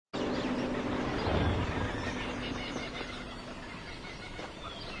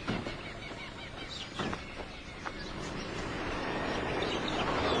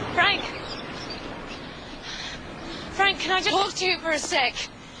can I just talk to you for a sec?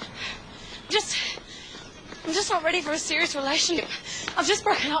 I'm just not ready for a serious relationship. I've just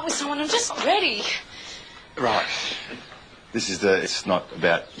broken up with someone. I'm just not ready. Right. This is it's not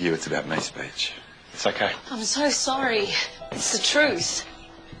about you, it's about me speech. It's okay. I'm so sorry. It's the truth.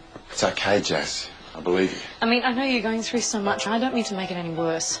 It's okay, Jazz. I believe you. I mean, I know you're going through so much. I don't mean to make it any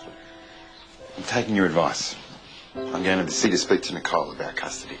worse. I'm taking your advice. I'm going to the city to speak to Nicole about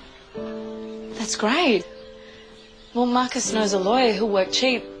custody. That's great. Well, Marcus knows a lawyer who'll work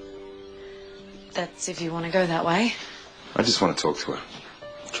cheap. That's if you want to go that way. I just want to talk to her.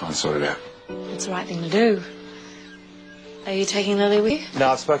 Try and sort it out. It's the right thing to do. Are you taking Lily with you? No,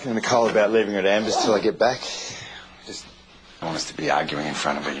 I've spoken to Nicole about leaving her at Amber's till I get back. I don't want us to be arguing in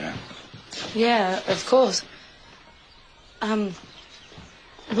front of her, you know. Yeah, of course. Well,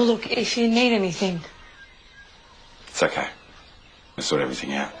 look, if you need anything... It's okay. We'll sort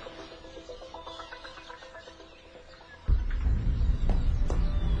everything out.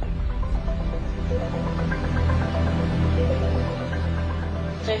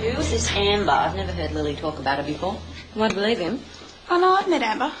 So who is this Amber? I've never heard Lily talk about her before. Why do you believe him? Oh, no, I've met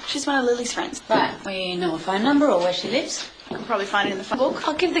Amber. She's one of Lily's friends. Right. We know her phone number or where she lives? I can probably find it in the phone book.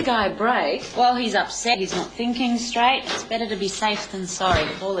 I'll give the guy a break. Well, he's upset. He's not thinking straight. It's better to be safe than sorry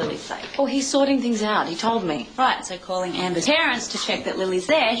for Lily's sake. Oh, he's sorting things out. He told me. Right, so calling Amber's parents to check that Lily's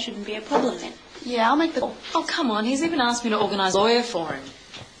there shouldn't be a problem then. Yeah, I'll make the call. Oh, come on. He's even asked me to organise a lawyer for him.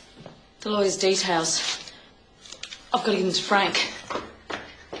 The lawyer's details. I've got to give them to Frank.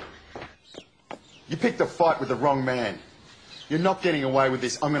 You picked a fight with the wrong man. You're not getting away with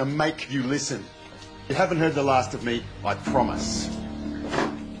this. I'm going to make you listen. You haven't heard the last of me, I promise.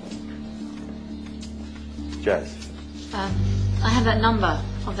 Jazz. I have that number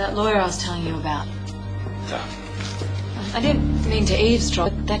of that lawyer I was telling you about. So, I didn't mean to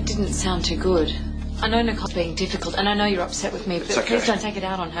eavesdrop, but that didn't sound too good. I know Nicole's being difficult, and I know you're upset with me, but okay. Please don't take it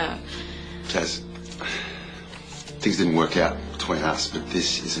out on her. Jazz, things didn't work out between us, but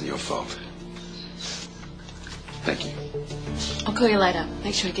this isn't your fault. Thank you. I'll call you later.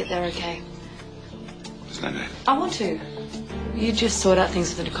 Make sure you get there okay. There's no need. I want to. You just sort out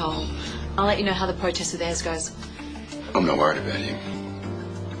things with Nicole. I'll let you know how the protest with theirs goes. I'm not worried about you.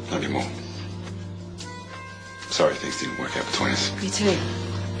 Not anymore. Sorry things didn't work out between us. Me too.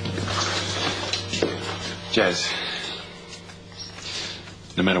 Jazz,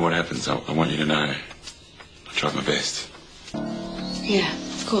 no matter what happens, I want you to know I tried my best. Yeah,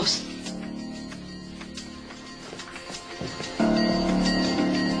 of course.